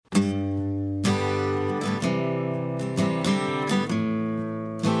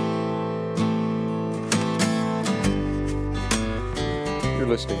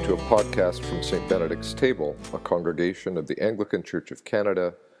listening to a podcast from St. Benedict's Table, a congregation of the Anglican Church of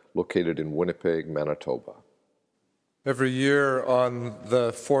Canada located in Winnipeg, Manitoba. Every year on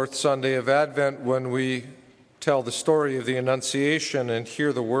the fourth Sunday of Advent, when we tell the story of the Annunciation and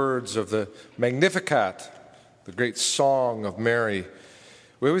hear the words of the Magnificat, the great song of Mary,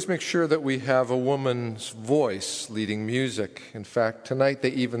 we always make sure that we have a woman's voice leading music. In fact, tonight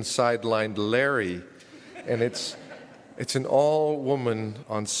they even sidelined Larry, and it's an all-woman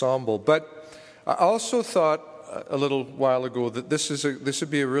ensemble. But I also thought a little while ago that this would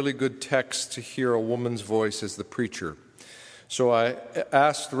be a really good text to hear a woman's voice as the preacher. So I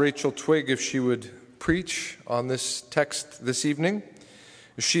asked Rachel Twigg if she would preach on this text this evening.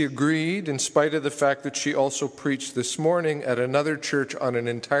 She agreed, in spite of the fact that she also preached this morning at another church on an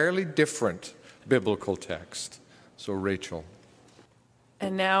entirely different biblical text. So, Rachel.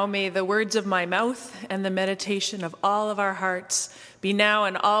 And now may the words of my mouth and the meditation of all of our hearts be now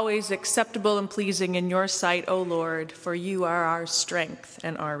and always acceptable and pleasing in your sight, O Lord, for you are our strength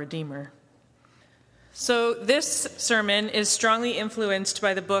and our Redeemer. So this sermon is strongly influenced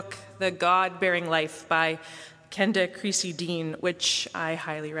by the book, The God-Bearing Life by Kenda Creasy-Dean, which I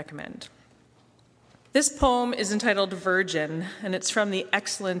highly recommend. This poem is entitled Virgin, and it's from the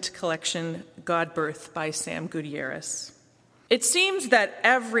excellent collection God Birth by Sam Gutierrez. It seems that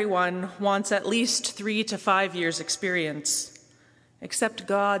everyone wants at least 3 to 5 years experience, except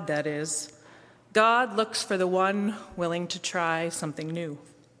God, that is. God looks for the one willing to try something new.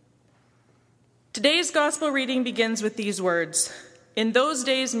 Today's gospel reading begins with these words. In those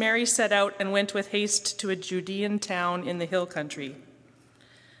days, Mary set out and went with haste to a Judean town in the hill country.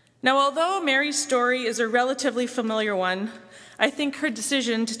 Now, although Mary's story is a relatively familiar one, I think her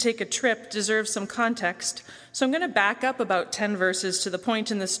decision to take a trip deserves some context, so I'm going to back up about 10 verses to the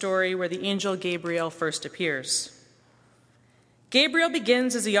point in the story where the angel Gabriel first appears. Gabriel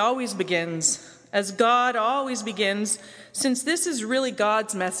begins as he always begins, as God always begins, since this is really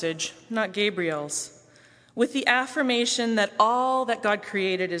God's message, not Gabriel's, with the affirmation that all that God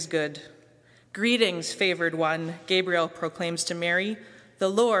created is good. Greetings, favored one, Gabriel proclaims to Mary, the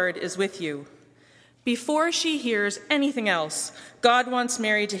Lord is with you. Before she hears anything else, God wants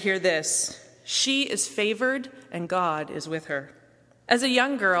Mary to hear this. She is favored and God is with her. As a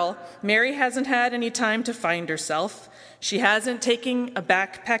young girl, Mary hasn't had any time to find herself. She hasn't taken a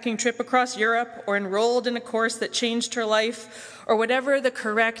backpacking trip across Europe or enrolled in a course that changed her life or whatever the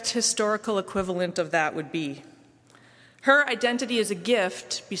correct historical equivalent of that would be. Her identity is a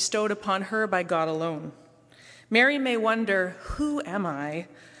gift bestowed upon her by God alone. Mary may wonder, who am I?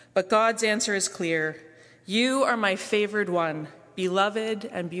 But God's answer is clear. You are my favored one, beloved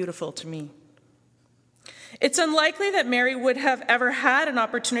and beautiful to me. It's unlikely that Mary would have ever had an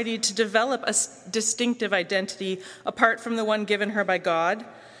opportunity to develop a distinctive identity apart from the one given her by God.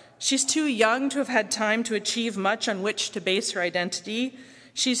 She's too young to have had time to achieve much on which to base her identity.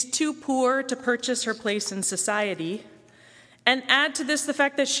 She's too poor to purchase her place in society. And add to this the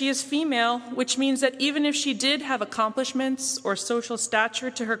fact that she is female, which means that even if she did have accomplishments or social stature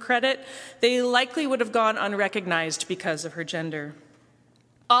to her credit, they likely would have gone unrecognized because of her gender.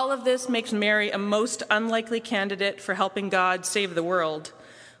 All of this makes Mary a most unlikely candidate for helping God save the world,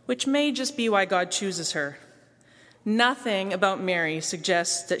 which may just be why God chooses her. Nothing about Mary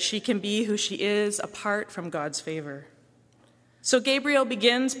suggests that she can be who she is apart from God's favor. So Gabriel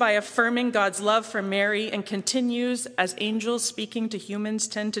begins by affirming God's love for Mary and continues, as angels speaking to humans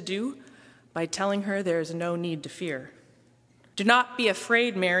tend to do, by telling her there is no need to fear. Do not be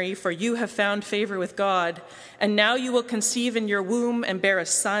afraid, Mary, for you have found favor with God, and now you will conceive in your womb and bear a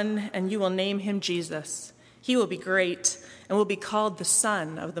son, and you will name him Jesus. He will be great and will be called the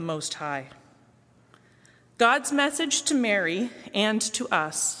Son of the Most High. God's message to Mary and to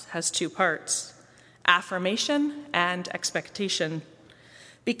us has 2 parts, affirmation and expectation.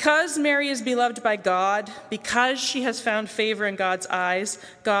 Because Mary is beloved by God, because she has found favor in God's eyes,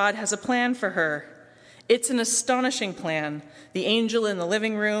 God has a plan for her. It's an astonishing plan. The angel in the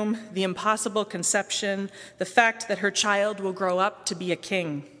living room, the impossible conception, the fact that her child will grow up to be a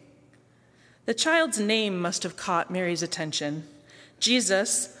king. The child's name must have caught Mary's attention.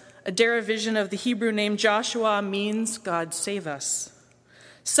 Jesus, a derivation of the Hebrew name Joshua, means God save us.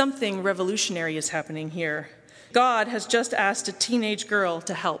 Something revolutionary is happening here. God has just asked a teenage girl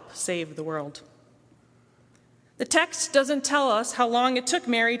to help save the world. The text doesn't tell us how long it took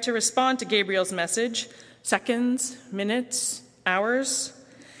Mary to respond to Gabriel's message, seconds, minutes, hours.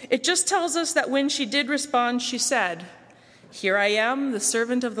 It just tells us that when she did respond, she said, "Here I am, the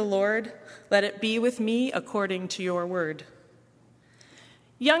servant of the Lord. Let it be with me according to your word."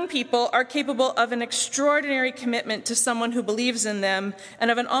 Young people are capable of an extraordinary commitment to someone who believes in them and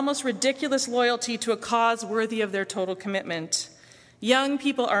of an almost ridiculous loyalty to a cause worthy of their total commitment. Young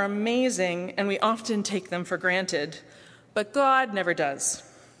people are amazing, and we often take them for granted. But God never does.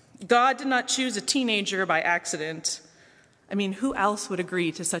 God did not choose a teenager by accident. I mean, who else would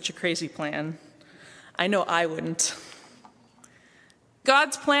agree to such a crazy plan? I know I wouldn't.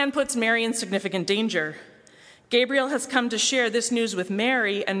 God's plan puts Mary in significant danger. Gabriel has come to share this news with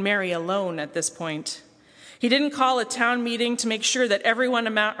Mary, and Mary alone at this point. He didn't call a town meeting to make sure that everyone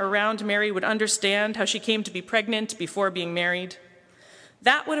around Mary would understand how she came to be pregnant before being married.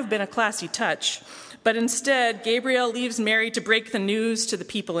 That would have been a classy touch, but instead, Gabriel leaves Mary to break the news to the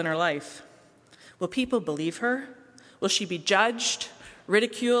people in her life. Will people believe her? Will she be judged,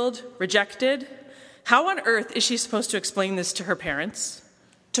 ridiculed, rejected? How on earth is she supposed to explain this to her parents,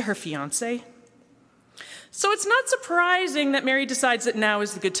 to her fiancé? So it's not surprising that Mary decides that now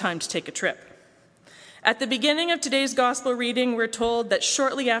is the good time to take a trip. At the beginning of today's gospel reading, we're told that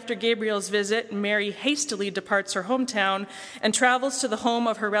shortly after Gabriel's visit, Mary hastily departs her hometown and travels to the home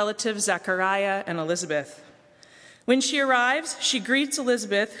of her relatives Zechariah and Elizabeth. When she arrives, she greets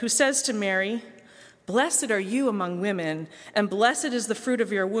Elizabeth, who says to Mary, "Blessed are you among women, and blessed is the fruit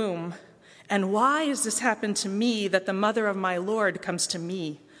of your womb. And why has this happened to me, that the mother of my Lord comes to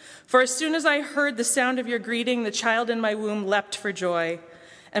me? For as soon as I heard the sound of your greeting, the child in my womb leapt for joy.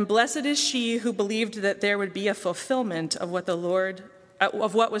 And blessed is she who believed that there would be a fulfillment of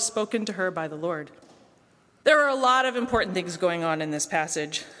what was spoken to her by the Lord." There are a lot of important things going on in this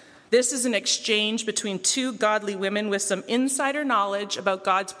passage. This is an exchange between two godly women with some insider knowledge about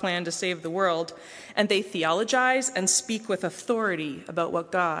God's plan to save the world, and they theologize and speak with authority about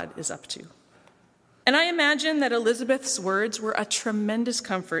what God is up to. And I imagine that Elizabeth's words were a tremendous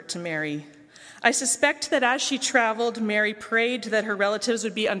comfort to Mary. I suspect that as she traveled, Mary prayed that her relatives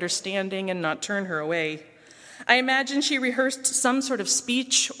would be understanding and not turn her away. I imagine she rehearsed some sort of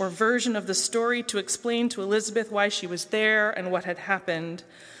speech or version of the story to explain to Elizabeth why she was there and what had happened.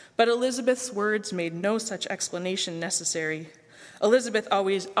 But Elizabeth's words made no such explanation necessary. Elizabeth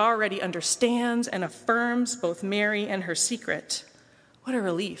already understands and affirms both Mary and her secret. What a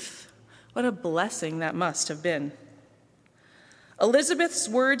relief. What a blessing that must have been. Elizabeth's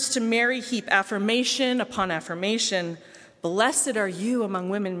words to Mary heap affirmation upon affirmation. "Blessed are you among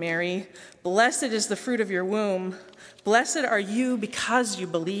women, Mary. Blessed is the fruit of your womb. Blessed are you because you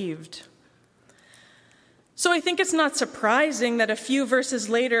believed." So I think it's not surprising that a few verses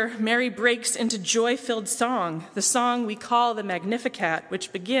later, Mary breaks into joy-filled song, the song we call the Magnificat,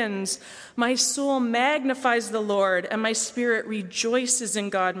 which begins, "My soul magnifies the Lord, and my spirit rejoices in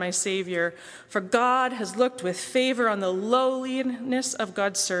God my Savior, for God has looked with favor on the lowliness of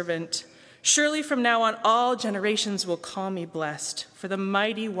God's servant. Surely from now on all generations will call me blessed, for the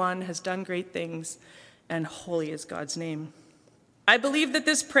Mighty One has done great things, and holy is God's name." I believe that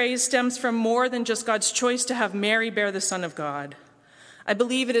this praise stems from more than just God's choice to have Mary bear the Son of God. I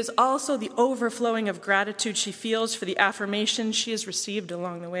believe it is also the overflowing of gratitude she feels for the affirmation she has received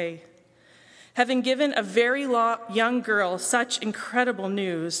along the way. Having given a very young girl such incredible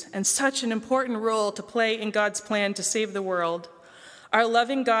news and such an important role to play in God's plan to save the world, our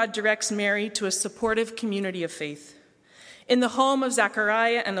loving God directs Mary to a supportive community of faith. In the home of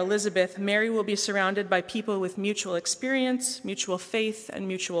Zechariah and Elizabeth, Mary will be surrounded by people with mutual experience, mutual faith, and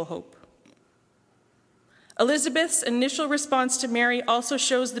mutual hope. Elizabeth's initial response to Mary also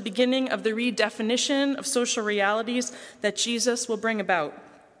shows the beginning of the redefinition of social realities that Jesus will bring about.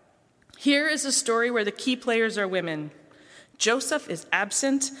 Here is a story where the key players are women. Joseph is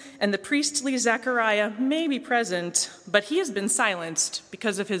absent, and the priestly Zechariah may be present, but he has been silenced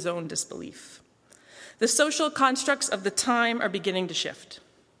because of his own disbelief. The social constructs of the time are beginning to shift.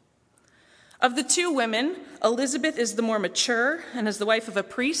 Of the two women, Elizabeth is the more mature, and as the wife of a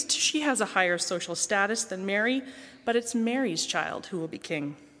priest, she has a higher social status than Mary, but it's Mary's child who will be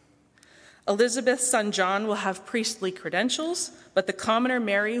king. Elizabeth's son John will have priestly credentials, but the commoner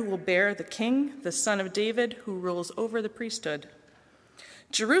Mary will bear the king, the son of David, who rules over the priesthood.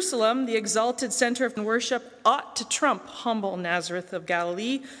 Jerusalem, the exalted center of worship, ought to trump humble Nazareth of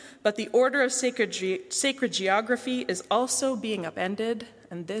Galilee, but the order of sacred geography is also being upended,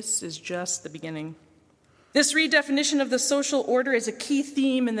 and this is just the beginning. This redefinition of the social order is a key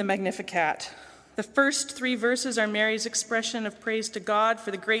theme in the Magnificat. The first 3 verses are Mary's expression of praise to God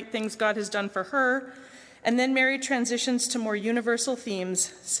for the great things God has done for her, and then Mary transitions to more universal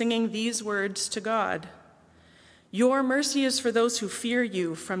themes, singing these words to God. "Your mercy is for those who fear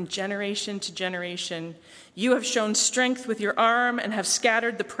you from generation to generation. You have shown strength with your arm and have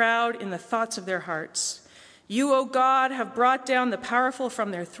scattered the proud in the thoughts of their hearts. You, O God, have brought down the powerful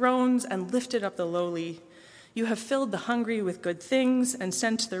from their thrones and lifted up the lowly. You have filled the hungry with good things and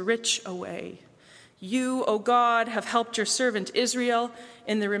sent the rich away. You, O God, have helped your servant Israel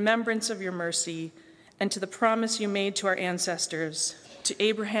in the remembrance of your mercy and to the promise you made to our ancestors, to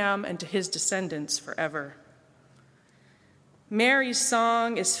Abraham and to his descendants forever. Mary's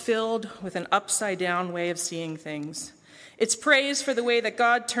song is filled with an upside-down way of seeing things. It's praise for the way that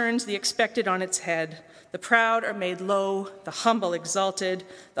God turns the expected on its head. The proud are made low, the humble exalted,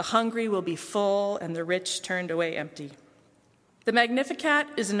 the hungry will be full, and the rich turned away empty. The Magnificat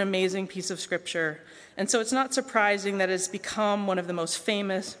is an amazing piece of scripture, and so it's not surprising that it's become one of the most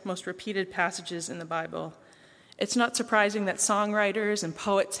famous, most repeated passages in the Bible. It's not surprising that songwriters and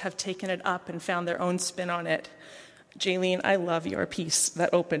poets have taken it up and found their own spin on it. Jaylene, I love your piece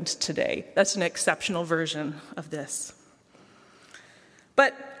that opened today. That's an exceptional version of this.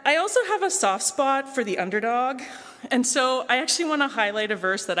 But I also have a soft spot for the underdog, and so I actually want to highlight a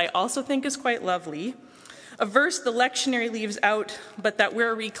verse that I also think is quite lovely, a verse the lectionary leaves out, but that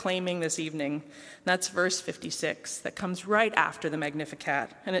we're reclaiming this evening. That's verse 56, that comes right after the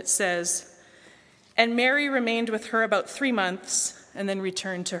Magnificat, and it says, "And Mary remained with her about 3 months, and then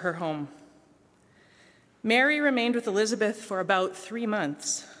returned to her home." Mary remained with Elizabeth for about 3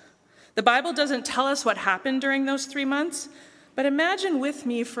 months. The Bible doesn't tell us what happened during those 3 months, but imagine with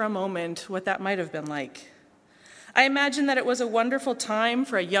me for a moment what that might have been like. I imagine that it was a wonderful time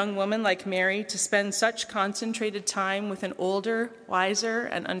for a young woman like Mary to spend such concentrated time with an older, wiser,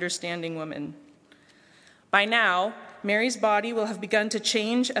 and understanding woman. By now, Mary's body will have begun to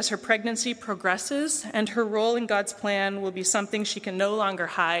change as her pregnancy progresses, and her role in God's plan will be something she can no longer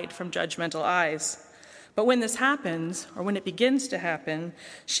hide from judgmental eyes. But when this happens, or when it begins to happen,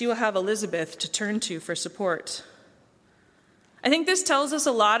 she will have Elizabeth to turn to for support. I think this tells us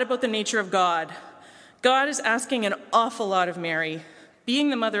a lot about the nature of God. God is asking an awful lot of Mary.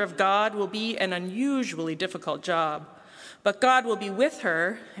 Being the mother of God will be an unusually difficult job, but God will be with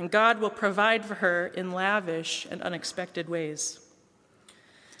her, and God will provide for her in lavish and unexpected ways.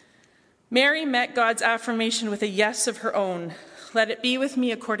 Mary met God's affirmation with a yes of her own. "Let it be with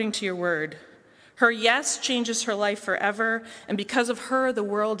me according to your word." Her yes changes her life forever, and because of her, the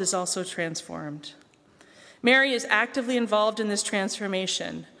world is also transformed. Mary is actively involved in this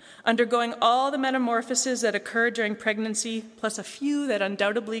transformation, undergoing all the metamorphoses that occur during pregnancy, plus a few that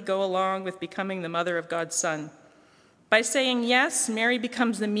undoubtedly go along with becoming the mother of God's Son. By saying yes, Mary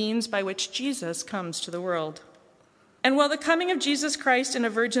becomes the means by which Jesus comes to the world. And while the coming of Jesus Christ in a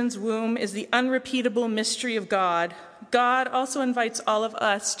virgin's womb is the unrepeatable mystery of God, God also invites all of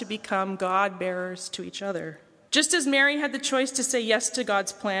us to become God-bearers to each other. Just as Mary had the choice to say yes to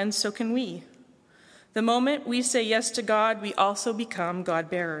God's plan, so can we. The moment we say yes to God, we also become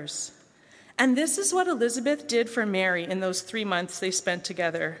God-bearers. And this is what Elizabeth did for Mary in those 3 months they spent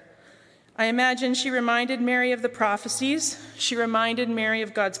together. I imagine she reminded Mary of the prophecies. She reminded Mary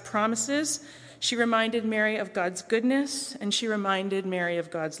of God's promises. She reminded Mary of God's goodness. And she reminded Mary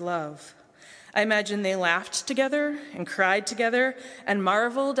of God's love. I imagine they laughed together and cried together and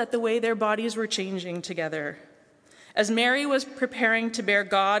marveled at the way their bodies were changing together. As Mary was preparing to bear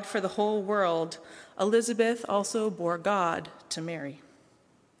God for the whole world, Elizabeth also bore God to Mary.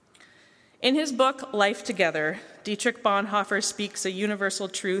 In his book, Life Together, Dietrich Bonhoeffer speaks a universal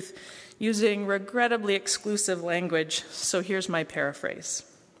truth using regrettably exclusive language, so here's my paraphrase.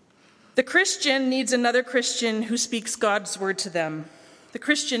 The Christian needs another Christian who speaks God's word to them. The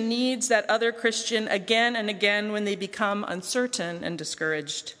Christian needs that other Christian again and again when they become uncertain and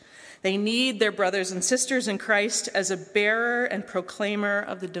discouraged. They need their brothers and sisters in Christ as a bearer and proclaimer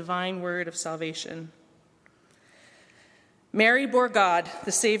of the divine word of salvation. Mary bore God,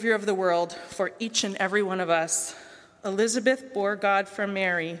 the Savior of the world, for each and every one of us. Elizabeth bore God for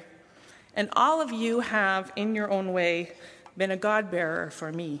Mary. And all of you have, in your own way, been a God-bearer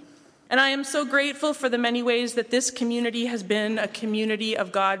for me. And I am so grateful for the many ways that this community has been a community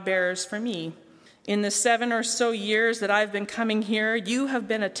of God-bearers for me. In the 7 or so years that I've been coming here, you have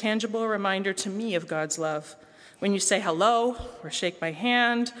been a tangible reminder to me of God's love. When you say hello, or shake my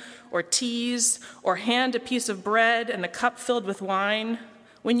hand, or tease, or hand a piece of bread and a cup filled with wine.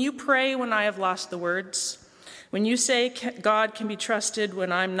 When you pray when I have lost the words. When you say God can be trusted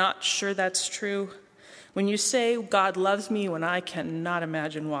when I'm not sure that's true. When you say God loves me when I cannot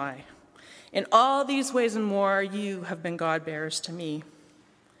imagine why. In all these ways and more, you have been God-bearers to me.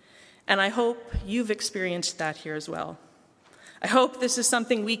 And I hope you've experienced that here as well. I hope this is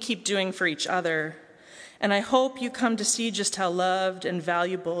something we keep doing for each other. And I hope you come to see just how loved and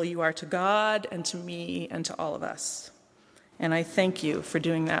valuable you are to God and to me and to all of us. And I thank you for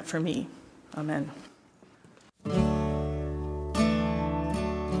doing that for me. Amen. You've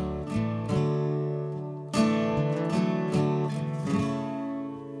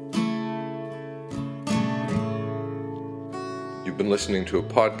been listening to a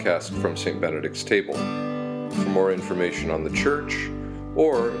podcast from St. Benedict's Table. For more information on the church,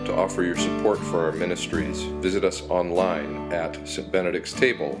 or to offer your support for our ministries, visit us online at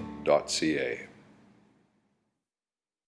stbenedictstable.ca.